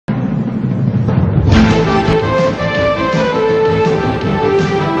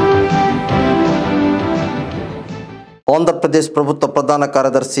ఆంధ్రప్రదేశ్ ప్రభుత్వ ప్రధాన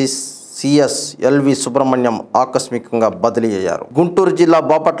కార్యదర్శి సిఎస్ LV.Subramanyam ఆకస్మికంగా బదిలీ అయ్యారు. గుంటూరు జిల్లా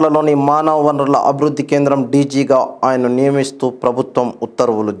బాపట్లలోని మానవ వనరుల అభివృద్ధి కేంద్రం డీజీగా ఆయన నియమిస్తూ ప్రభుత్వం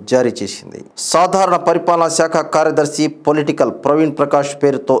ఉత్తర్వులు జారీ చేసింది. సాధారణ పరిపాలనా శాఖ కార్యదర్శి పొలిటికల్ ప్రవీణ్ ప్రకాష్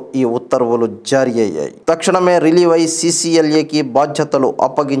పేరుతో ఈ ఉత్తర్వులు జారీ అయ్యాయి. తక్షణమే రిలీవ్ అయి CCLAకి బాధ్యతలు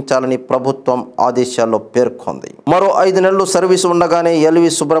అప్పగించాలని ప్రభుత్వం ఆదేశాల్లో పేర్కొంది. మరో 5 నెలలు సర్వీసు ఉండగానే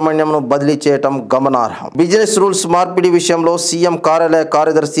LV.Subramanyamను బదిలీ చేయటం గమనార్హం. బిజినెస్ రూల్స్ మార్పిడి విషయంలో సీఎం కార్యాలయ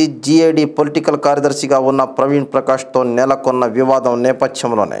కార్యదర్శి పొలిటికల్ కార్యదర్శిగా ఉన్న ప్రవీణ్ ప్రకాష్ తో నెలకొన్న వివాదం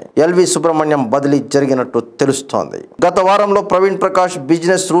నేపథ్యంలోనే LV.Subramanyam బదిలీ జరిగినట్టు తెలుస్తోంది. గత వారంలో ప్రవీణ్ ప్రకాష్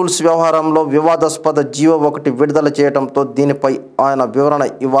బిజినెస్ రూల్స్ వ్యవహారంలో వివాదాస్పద జీవో 1 విడుదల చేయడంతో దీనిపై ఆయన వివరణ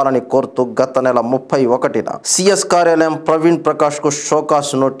ఇవ్వాలని కోరుతూ గత నెల 31న CS కార్యాలయం ప్రవీణ్ ప్రకాష్ కు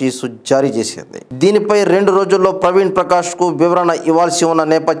షోకాస్ నోటీసు జారీ చేసింది. దీనిపై 2 రోజుల్లో ప్రవీణ్ ప్రకాష్ కు వివరణ ఇవ్వాల్సి ఉన్న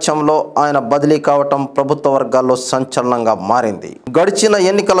నేపథ్యంలో ఆయన బదిలీ కావటం ప్రభుత్వ వర్గాల్లో సంచలనంగా మారింది. గడిచిన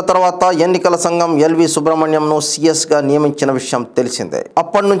ఎన్నికల తర్వాత ఎన్నికల సంఘం LV.Subramanyamను CS గా నియమించిన విషయం తెలిసిందే.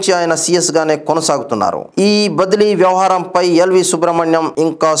 అప్పటి నుంచి ఆయన CS గానే కొనసాగుతున్నారు. ఈ బదిలీ వ్యవహారంపై LV.Subramanyam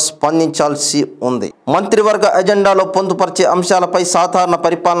ఇంకా స్పందించాల్సి ఉంది. మంత్రివర్గ ఎజెండాలో పొందుపరిచే అంశాలపై సాధారణ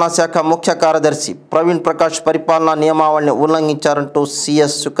పరిపాలనా శాఖ ముఖ్య కార్యదర్శి ప్రవీణ్ ప్రకాష్ పరిపాలనా నియమావళిని ఉల్లంఘించారంటూ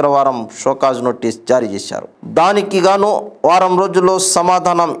CS శుక్రవారం షోకాజ్ నోటీస్ జారీ చేశారు. దానికి గాను వారం రోజుల్లో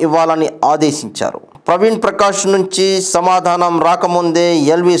సమాధానం ఇవ్వాలని ఆదేశించారు. ప్రవీణ్ ప్రకాష్ నుంచి సమాధానం రాకముందే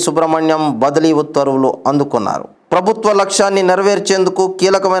LV.Subramanyam బదిలీ ఉత్తర్వులు అందుకున్నారు. ప్రభుత్వ లక్ష్యాన్ని నెరవేర్చేందుకు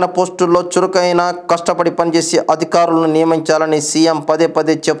కీలకమైన పోస్టుల్లో చురుకైన కష్టపడి పనిచేసే అధికారులను నియమించాలని సీఎం పదే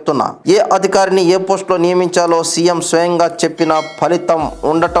పదే చెప్తున్నా ఏ అధికారిని ఏ పోస్టులో నియమించాలో సీఎం స్వయంగా చెప్పిన ఫలితం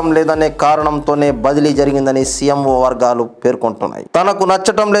ఉండటం లేదనే కారణంతోనే బదిలీ జరిగిందని CMO వర్గాలు పేర్కొంటున్నాయి. తనకు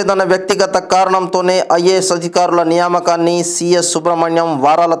నచ్చటం లేదన్న వ్యక్తిగత కారణంతోనే IAS అధికారుల నియామకాన్ని CS.Subramanyam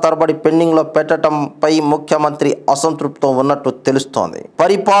వారాల తరబడి పెండింగ్ లో పెట్టడంపై ముఖ్యమంత్రి అసంతృప్తితో ఉన్నట్టు తెలుస్తోంది.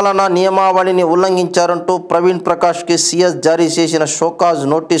 పరిపాలనా నియమావళిని ఉల్లంఘించారంటూ ప్రవీణ్ ప్రకాష్ కి CS జారీ చేసిన షోకాజ్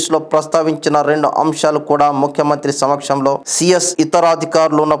నోటీసులో ప్రస్తావించిన 2 అంశాలు కూడా ముఖ్యమంత్రి సమక్షంలో CS ఇతర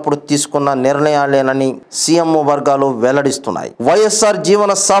అధికారులు ఉన్నప్పుడు తీసుకున్న నిర్ణయాలేనని CMO వర్గాలు వెల్లడిస్తున్నాయి. వైఎస్ఆర్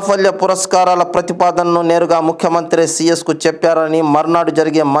జీవన సాఫల్య పురస్కారాల ప్రతిపాదనను నేరుగా ముఖ్యమంత్రి CS కు చెప్పారని మర్నాడు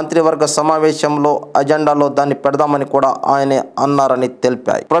జరిగే మంత్రివర్గ సమావేశంలో అజెండాలో దాన్ని పెడదామని కూడా ఆయనే అన్నారని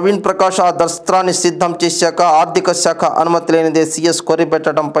తెలిపాయి. ప్రవీణ్ ప్రకాష్ ఆ దస్త్రాన్ని సిద్ధం చేశాక ఆర్థిక శాఖ అనుమతి లేనిదే CS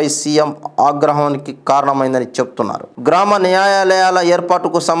కొరిపెట్టడంపై సీఎం ఆగ్రహానికి కారణమైందని చెప్తున్నారు. గ్రామ న్యాయాలయాల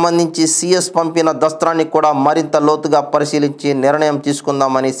ఏర్పాటుకు సంబంధించి CS పంపిన దస్త్రాన్ని కూడా మరింత లోతుగా పరిశీలించి నిర్ణయం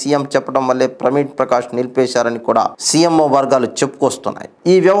తీసుకుందామని సీఎం చెప్పడం వల్లే ప్రవీణ్ ప్రకాష్ నిలిపేశారని కూడా CMO వర్గాలు చెప్పుకొస్తున్నాయి.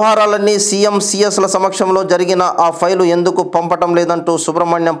 ఈ వ్యవహారాలన్నీ సీఎం CS ల సమక్షంలో జరిగిన ఆ ఫైలు ఎందుకు పంపటం లేదంటూ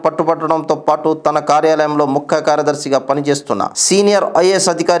Subramanyam పట్టుపట్టడంతో పాటు తన కార్యాలయంలో ముఖ్య కార్యదర్శిగా పనిచేస్తున్న సీనియర్ IAS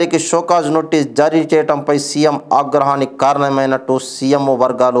అధికారికి షోకాజ్ నోటీస్ జారీ చేయడంపై సీఎం ఆగ్రహానికి కారణమైనట్టు CMO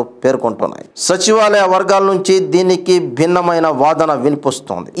వర్గాలు పేర్కొంటున్నాయి. సచివాలయ వర్గాల నుంచి దీనికి భిన్నమైన వాదన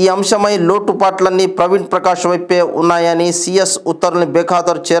వినిపిస్తోంది. ఈ అంశమై లోటుపాట్లన్నీ ప్రవీణ్ ప్రకాష్ వైపే ఉన్నాయని CS ఉత్తర్వుల్ని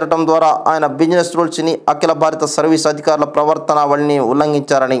బేఖాతరు చేరడం ద్వారా ఆయన బిజినెస్ రూల్స్ ని అఖిల భారత సర్వీస్ అధికారుల ప్రవర్తనావళిని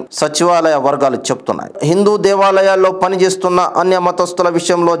ఉల్లంఘించారని సచివాలయ వర్గాలు చెప్తున్నాయి. హిందూ దేవాలయాల్లో పనిచేస్తున్న అన్య మతస్థుల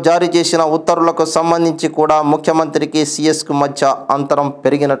విషయంలో జారీ చేసిన ఉత్తర్వులకు సంబంధించి కూడా ముఖ్యమంత్రికి CS కు మధ్య అంతరం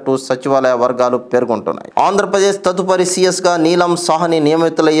పెరిగినట్టు సచివాలయ వర్గాలు పేర్కొంటున్నాయి. ఆంధ్రప్రదేశ్ తదుపరి CS గా నీలం సాహ్ని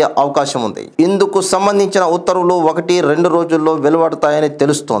నియమితులయ్యే అవకాశం ఉంది. ఇందుకు సంబంధించిన ఉత్తర్వులు 1-2 రోజుల్లో వెలువడతాయని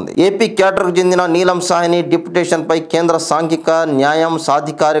తెలుస్తోంది. ఏపీ క్యాడర్కు చెందిన నీలం సాహ్ని డిప్యుటేషన్ పై కేంద్ర సాంఘిక న్యాయం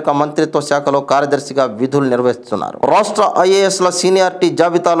సాధికారిక మంత్రిత్వ శాఖలో కార్యదర్శిగా విధులు నిర్వహిస్తున్నారు. రాష్ట్ర IAS ల సీనియారిటీ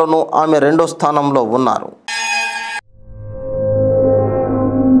జాబితాలోనూ ఆమె 2వ స్థానంలో ఉన్నారు.